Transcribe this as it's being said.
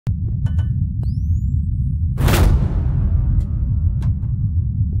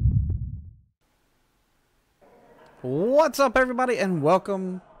What's up, everybody, and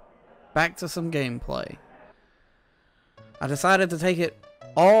welcome back to some gameplay. I decided to take it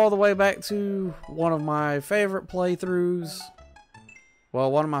all the way back to one of my favorite playthroughs.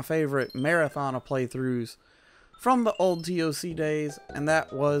 Well, one of my favorite marathon of playthroughs from the old TOC days, and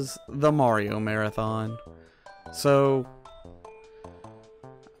that was the Mario Marathon. So,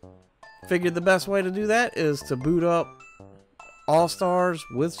 figured the best way to do that is to boot up All-Stars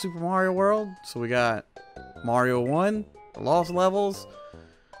with Super Mario World. So we got Mario 1, The Lost Levels,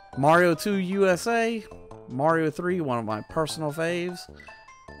 Mario 2 USA, Mario 3, one of my personal faves,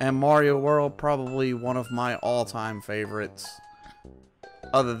 and Mario World, probably one of my all-time favorites,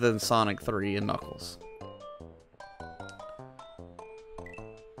 other than Sonic 3 and Knuckles.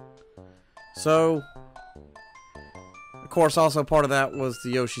 So, of course, also part of that was the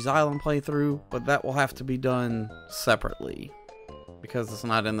Yoshi's Island playthrough, but that will have to be done separately, because it's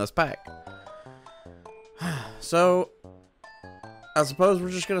not in this pack. So, I suppose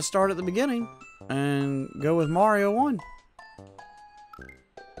we're just going to start at the beginning and go with Mario 1.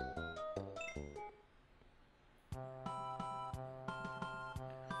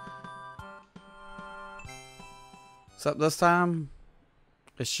 Except this time,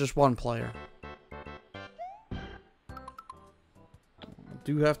 it's just one player. I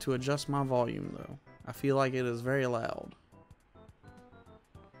do have to adjust my volume, though. I feel like it is very loud.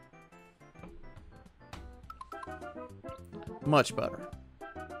 Much better.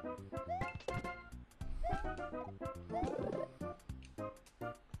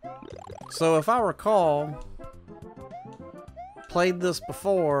 So if I recall, played this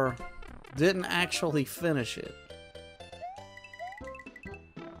before, didn't actually finish it.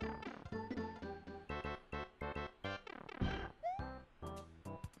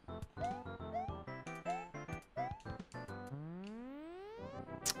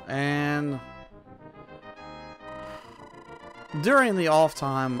 And during the off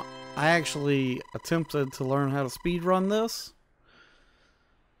time, I actually attempted to learn how to speedrun this.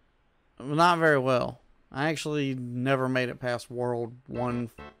 Not very well. I actually never made it past World 1,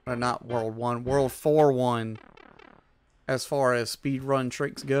 or not World 1, World 4-1 as far as speedrun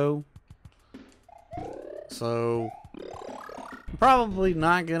tricks go. So, I'm probably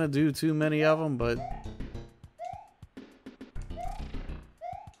not going to do too many of them, but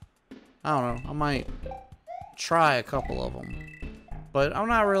I don't know, I might try a couple of them. But I'm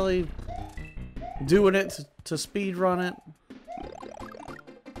not really doing it to speedrun it.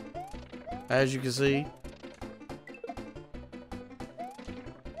 As you can see.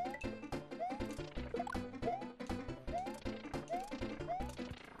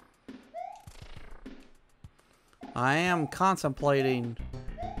 I am contemplating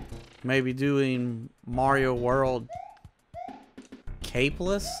maybe doing Mario World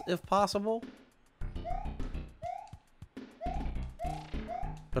capeless if possible.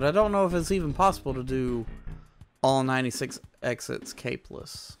 But I don't know if it's even possible to do all 96 exits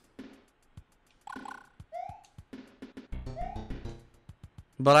capeless.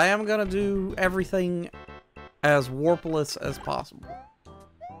 But I am going to do everything as warpless as possible.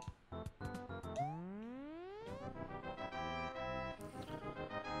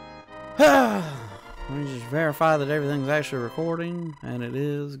 Let me just verify that everything's actually recording, and it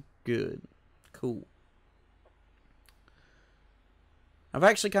is good. Cool. I've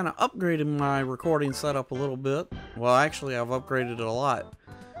actually kind of upgraded my recording setup a little bit. Well, actually, I've upgraded it a lot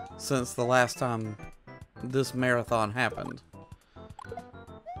since the last time this marathon happened.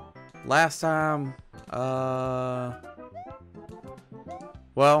 Last time, well,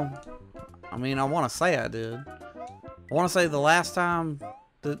 I mean, I want to say I did. I want to say the last time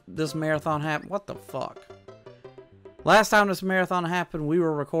that this marathon happened, what the fuck? Last time this marathon happened, we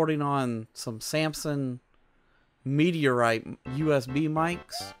were recording on some Samsung Meteorite USB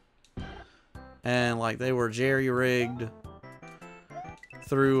mics, and like they were jerry-rigged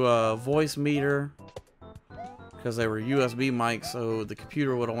through a voice meter because they were USB mics, so the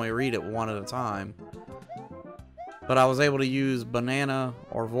computer would only read it one at a time. But I was able to use Banana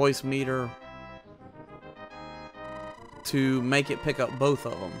or Voice Meter to make it pick up both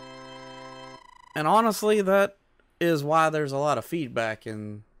of them. And honestly, that is why there's a lot of feedback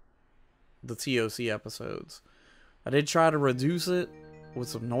in the TOC episodes. I did try to reduce it with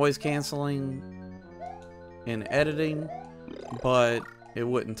some noise canceling in editing, but it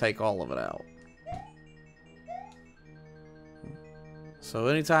wouldn't take all of it out. So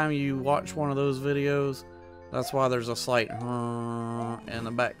anytime you watch one of those videos, that's why there's a slight in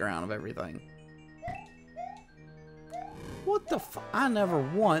the background of everything. What the f- I never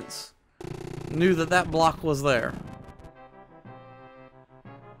once knew that that block was there.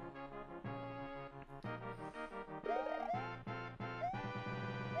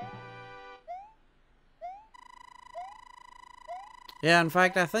 Yeah, in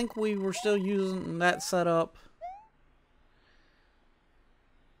fact, I think we were still using that setup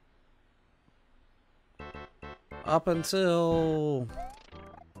up until...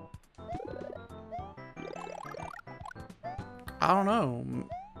 I don't know.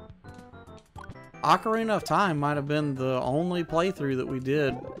 Ocarina of Time might have been the only playthrough that we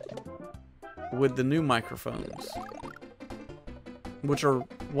did with the new microphones, which are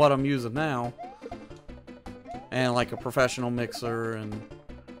what I'm using now, and like a professional mixer and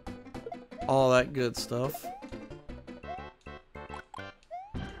all that good stuff.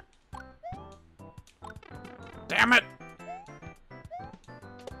 Damn it!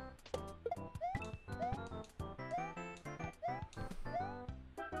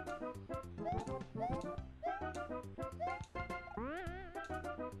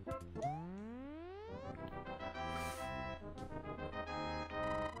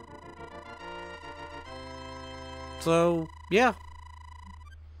 So, yeah.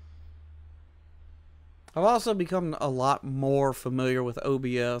 I've also become a lot more familiar with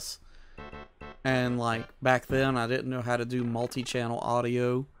OBS. And, like, back then I didn't know how to do multi-channel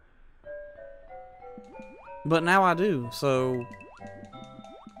audio. But now I do, so...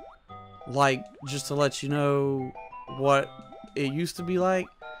 Like, just to let you know what it used to be like.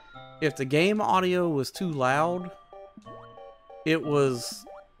 If the game audio was too loud, it was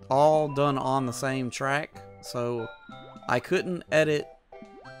all done on the same track. So I couldn't edit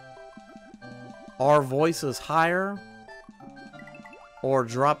our voices higher or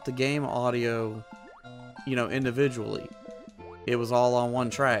drop the game audio, you know, individually. It was all on one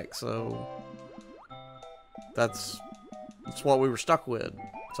track, so that's what we were stuck with.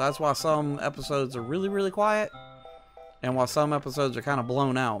 So that's why some episodes are really, really quiet, and why some episodes are kind of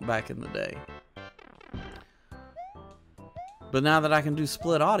blown out back in the day. But now that I can do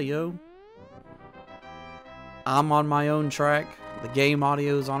split audio, I'm on my own track. The game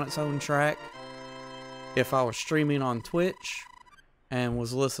audio is on its own track. If I was streaming on Twitch and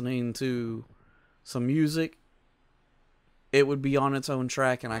was listening to some music, it would be on its own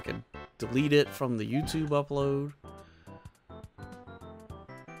track and I could delete it from the YouTube upload.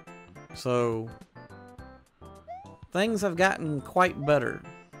 So things have gotten quite better.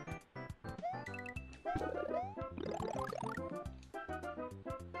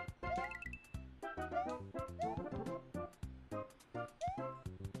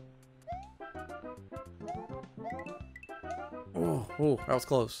 Oh, that was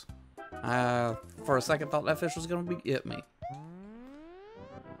close. For a second thought that fish was gonna hit me.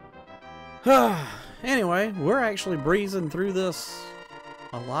 Anyway, we're actually breezing through this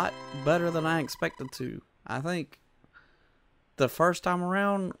a lot better than I expected to. I think the first time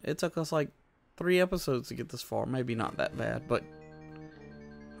around, it took us like 3 episodes to get this far. Maybe not that bad, but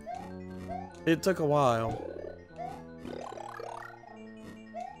it took a while.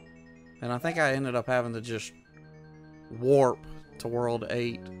 And I think I ended up having to just warp to World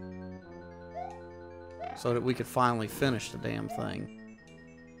 8 so that we could finally finish the damn thing.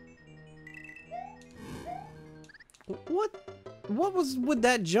 What was with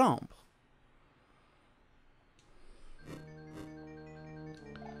that jump?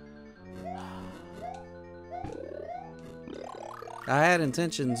 I had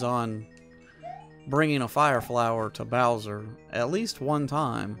intentions on bringing a fire flower to Bowser at least one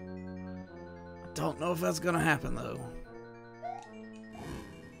time. I don't know if that's gonna happen though.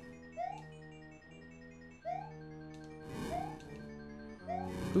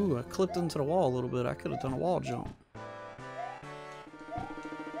 Ooh, I clipped into the wall a little bit. I could have done a wall jump.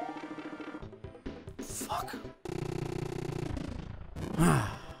 Fuck.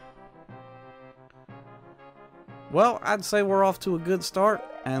 Well, I'd say we're off to a good start,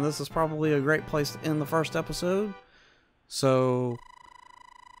 and this is probably a great place to end the first episode. So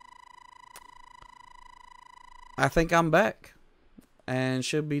I think I'm back and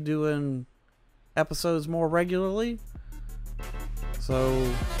should be doing episodes more regularly.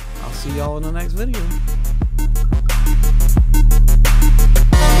 So I'll see y'all in the next video.